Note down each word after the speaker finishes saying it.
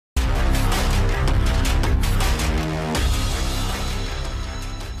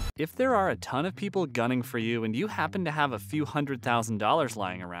If there are a ton of people gunning for you and you happen to have a few $100,000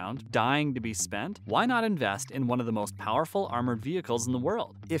 lying around, dying to be spent, why not invest in one of the most powerful armored vehicles in the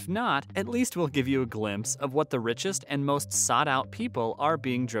world? If not, at least we'll give you a glimpse of what the richest and most sought-out people are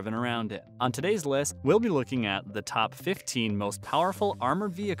being driven around in. On today's list, we'll be looking at the top 15 most powerful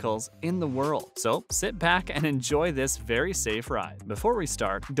armored vehicles in the world. So sit back and enjoy this very safe ride. Before we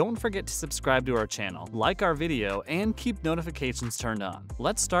start, don't forget to subscribe to our channel, like our video, and keep notifications turned on.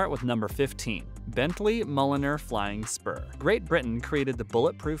 Let's start with number 15. Bentley Mulliner Flying Spur. Great Britain created the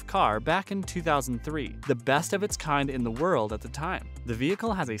bulletproof car back in 2003, the best of its kind in the world at the time. The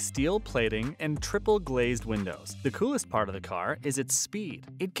vehicle has a steel plating and triple glazed windows. The coolest part of the car is its speed.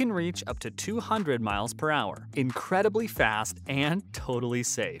 It can reach up to 200 miles per hour. Incredibly fast and totally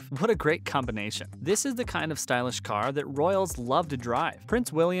safe. What a great combination. This is the kind of stylish car that royals love to drive.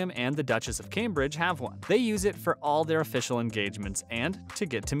 Prince William and the Duchess of Cambridge have one. They use it for all their official engagements and to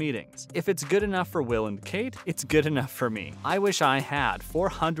get to meetings. If it's good enough for Will and Kate, it's good enough for me. I wish I had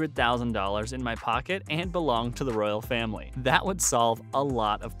 $400,000 in my pocket and belonged to the royal family. That would solve a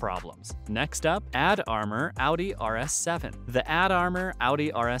lot of problems. Next up, ARMOR Audi RS7. The ARMOR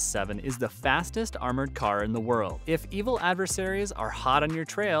Audi RS7 is the fastest armored car in the world. If evil adversaries are hot on your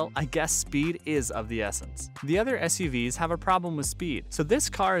trail, I guess speed is of the essence. The other SUVs have a problem with speed, so this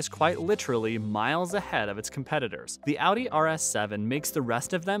car is quite literally miles ahead of its competitors. The Audi RS7 makes the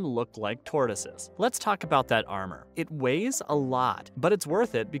rest of them look like tortoises. Let's talk about that armor. It weighs a lot, but it's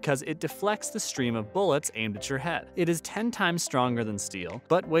worth it because it deflects the stream of bullets aimed at your head. It is 10 times stronger than steel,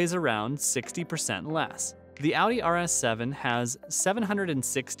 but weighs around 60% less. The Audi RS7 has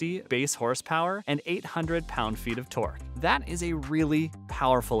 760 base horsepower and 800 pound-feet of torque. That is a really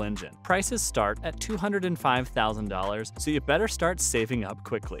powerful engine. Prices start at $205,000, so you better start saving up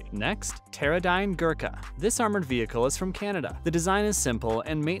quickly. Next, Teradyne Gurkha. This armored vehicle is from Canada. The design is simple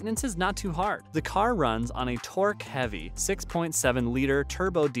and maintenance is not too hard. The car runs on a torque-heavy 6.7-liter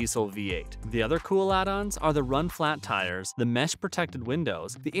turbo diesel V8. The other cool add-ons are the run-flat tires, the mesh-protected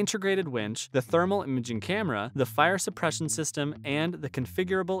windows, the integrated winch, the thermal imaging camera, the fire suppression system, and the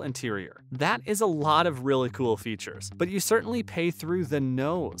configurable interior. That is a lot of really cool features, but you certainly pay through the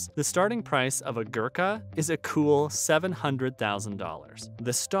nose. The starting price of a Gurkha is a cool $700,000.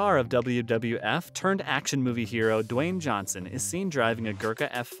 The star of WWF turned action movie hero Dwayne Johnson is seen driving a Gurkha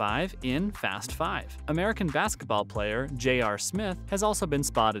F5 in Fast 5. American basketball player J.R. Smith has also been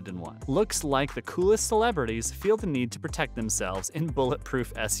spotted in one. Looks like the coolest celebrities feel the need to protect themselves in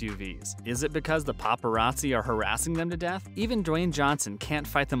bulletproof SUVs. Is it because the paparazzi are harassing them to death? Even Dwayne Johnson can't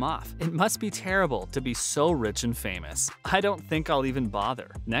fight them off. It must be terrible to be so rich and famous. I don't think I'll even bother.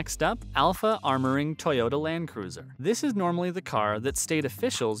 Next up, Alpha Armoring Toyota Land Cruiser. This is normally the car that state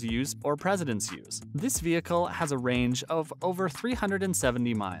officials use or presidents use. This vehicle has a range of over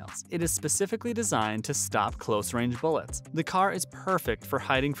 370 miles. It is specifically designed to stop close-range bullets. The car is perfect for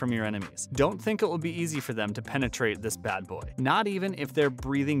hiding from your enemies. Don't think it will be easy for them to penetrate this bad boy, not even if they're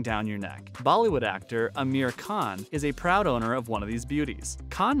breathing down your neck. Bollywood actor Amir Khan is a proud owner of one of these beauties.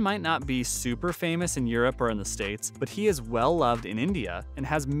 Khan might not be super famous in Europe or in the States, but he is well loved in India and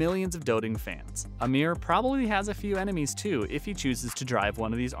has millions of doting fans. Amir probably has a few enemies too if he chooses to drive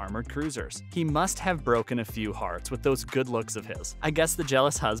one of these armored cruisers. He must have broken a few hearts with those good looks of his. I guess the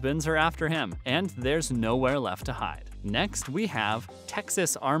jealous husbands are after him, and there's nowhere left to hide. Next, we have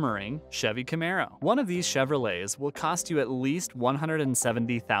Texas Armoring Chevy Camaro. One of these Chevrolets will cost you at least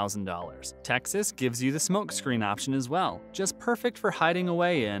 $170,000. Texas gives you the smokescreen option as well, just perfect for hiding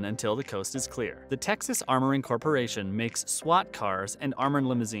away in until the coast is clear. The Texas Armoring Corporation makes SWAT cars and armored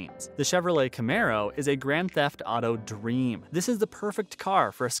limousines. The Chevrolet Camaro is a Grand Theft Auto dream. This is the perfect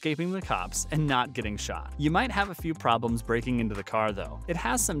car for escaping the cops and not getting shot. You might have a few problems breaking into the car though. It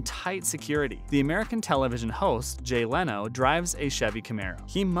has some tight security. The American television host, Jay Leno, drives a Chevy Camaro.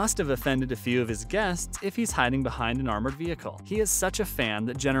 He must have offended a few of his guests if he's hiding behind an armored vehicle. He is such a fan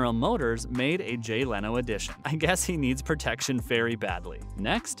that General Motors made a Jay Leno edition. I guess he needs protection very badly.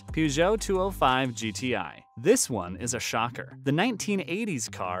 Next, Peugeot 205 GTI. This one is a shocker. The 1980s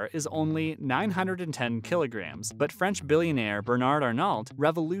car is only 910 kilograms, but French billionaire Bernard Arnault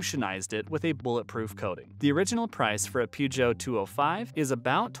revolutionized it with a bulletproof coating. The original price for a Peugeot 205 is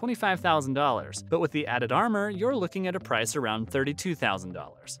about $25,000, but with the added armor, you're looking at a price around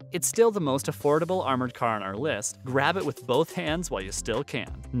 $32,000. It's still the most affordable armored car on our list. Grab it with both hands while you still can.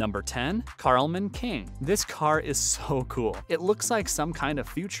 Number 10, Karlmann King. This car is so cool. It looks like some kind of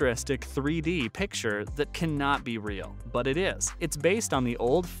futuristic 3D picture that cannot be real, but it is. It's based on the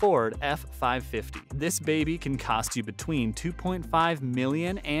old Ford F-550. This baby can cost you between $2.5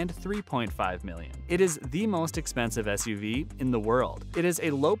 million and $3.5 million. It is the most expensive SUV in the world. It is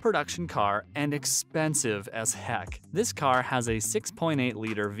a low production car and expensive as heck. This car has a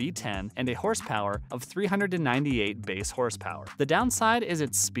 6.8-liter V10 and a horsepower of 398 base horsepower. The downside is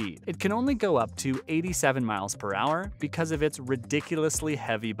its speed. It can only go up to 87 miles per hour because of its ridiculously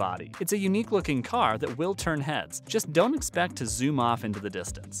heavy body. It's a unique looking car that will turn heads. Just don't expect to zoom off into the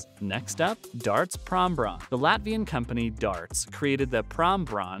distance. Next up, Dart's Prombron. The Latvian company Darts created the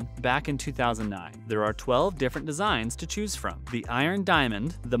Prombron back in 2009. There are 12 different designs to choose from: the Iron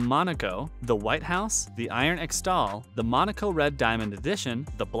Diamond, the Monaco, the White House, the Iron Extal, the Monaco Red Diamond Edition,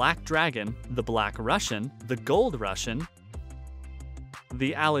 the Black Dragon, the Black Russian, the Gold Russian,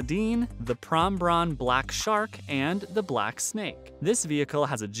 the Aladdin, the Prombron Black Shark, and the Black Snake. This vehicle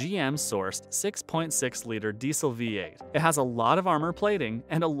has a GM-sourced 6.6-liter diesel V8. It has a lot of armor plating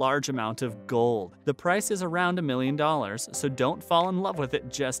and a large amount of gold. The price is around $1 million, so don't fall in love with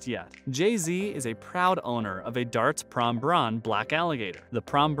it just yet. Jay-Z is a proud owner of a Darts Prombron Black Alligator. The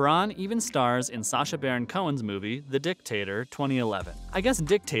Prombron even stars in Sacha Baron Cohen's movie The Dictator 2011. I guess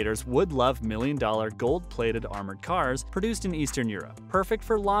dictators would love million-dollar gold-plated armored cars produced in Eastern Europe. Perfect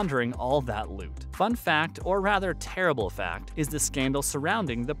for laundering all that loot. Fun fact, or rather terrible fact, is the scandal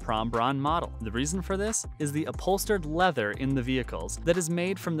surrounding the Prombron model. The reason for this is the upholstered leather in the vehicles that is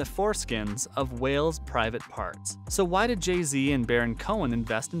made from the foreskins of whales' private parts. So why did Jay-Z and Baron Cohen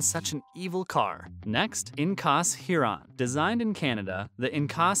invest in such an evil car? Next, Inkas Huron. Designed in Canada, the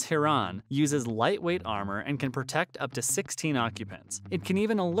Inkas Huron uses lightweight armor and can protect up to 16 occupants. It can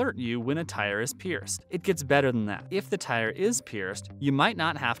even alert you when a tire is pierced. It gets better than that. If the tire is pierced, you might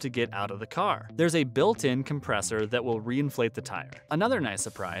not have to get out of the car. There's a built-in compressor that will reinflate the tire. Another nice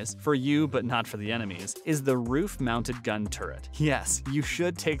surprise, for you but not for the enemies, is the roof-mounted gun turret. Yes, you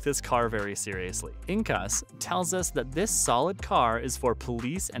should take this car very seriously. Inkas tells us that this solid car is for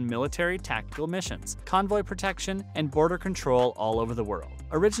police and military tactical missions, convoy protection, and border control all over the world.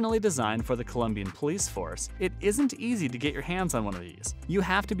 Originally designed for the Colombian police force, it isn't easy to get your hands on one of these. You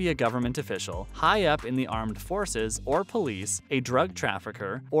have to be a government official, high up in the armed forces or police, a drug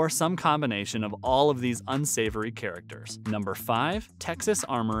trafficker, or some combination of all of these unsavory characters. Number 5. Texas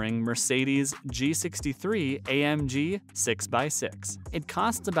Armoring Mercedes G63 AMG 6x6. It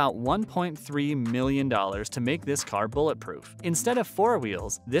costs about $1.3 million to make this car bulletproof. Instead of 4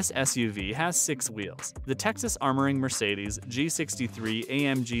 wheels, this SUV has 6 wheels. The Texas Armoring Mercedes G63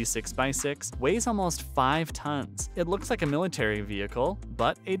 AMG 6x6 weighs almost 5 tons. It looks like a military vehicle,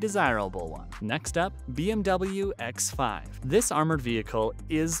 but a desirable one. Next up, BMW X5. This armored vehicle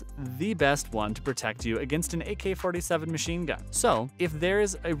is the best one to protect you against an AK-47 machine gun. So, if there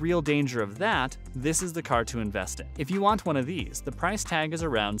is a real danger of that, this is the car to invest in. If you want one of these, the price tag is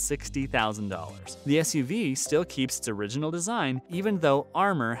around $60,000. The SUV still keeps its original design, even though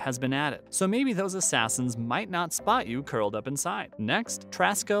armor has been added. So maybe those assassins might not spot you curled up inside. Next,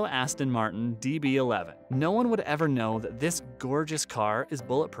 Trasco Aston Martin DB11. No one would ever know that this gorgeous car is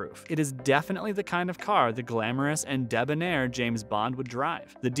bulletproof. It is definitely the kind of car the glamorous and debonair James Bond would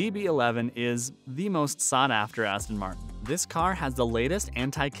drive. The DB11 is the most sought-after Aston Martin. This car has the latest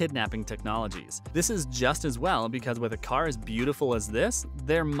anti-kidnapping technologies. This is just as well because with a car as beautiful as this,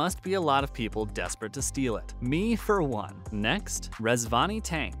 there must be a lot of people desperate to steal it. Me for one. Next, Rezvani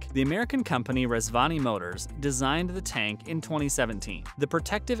Tank. The American company Rezvani Motors designed the tank in 2017. The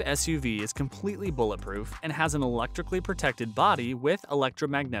protective SUV is completely bulletproof and has an electrically protected body with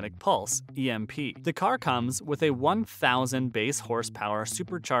electromagnetic pulse, EMP. The car comes with a 1,000 base horsepower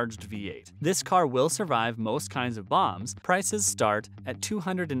supercharged V8. This car will survive most kinds of bombs. Prices start at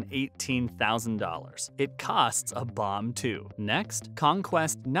 $218,000. It costs a bomb too. Next,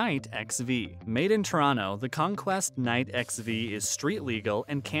 Conquest Knight XV. Made in Toronto, the Conquest Knight XV is street legal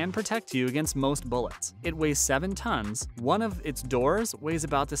and can protect you against most bullets. It weighs 7 tons. One of its doors weighs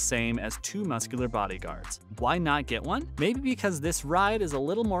about the same as 2 muscular bodyguards. Why not get one? Maybe because this ride is a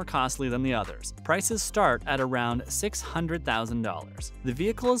little more costly than the others. Prices start at around $600,000. The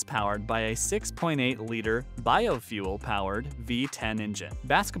vehicle is powered by a 6.8-liter biofuel-powered V10 engine.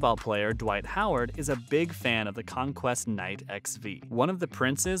 Basketball player Dwight Howard is a big fan of the Conquest Knight XV. One of the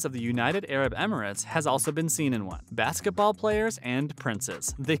princes of the United Arab Emirates has also been seen in one. Basketball players and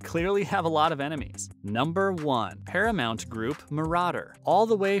princes. They clearly have a lot of enemies. Number 1. Paramount Group Marauder. All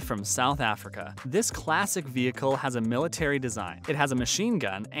the way from South Africa, this classic vehicle has a military design. It has a machine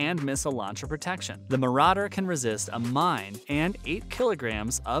gun and missile launcher protection. The Marauder can resist a mine and 8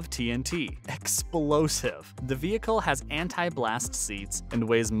 kilograms of TNT. Explosive. The vehicle has has anti-blast seats and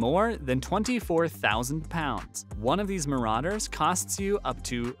weighs more than 24,000 pounds. One of these Marauders costs you up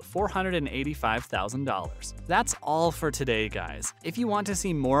to $485,000. That's all for today, guys. If you want to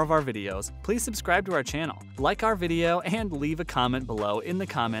see more of our videos, please subscribe to our channel, like our video, and leave a comment below in the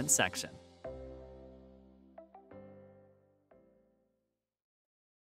comment section.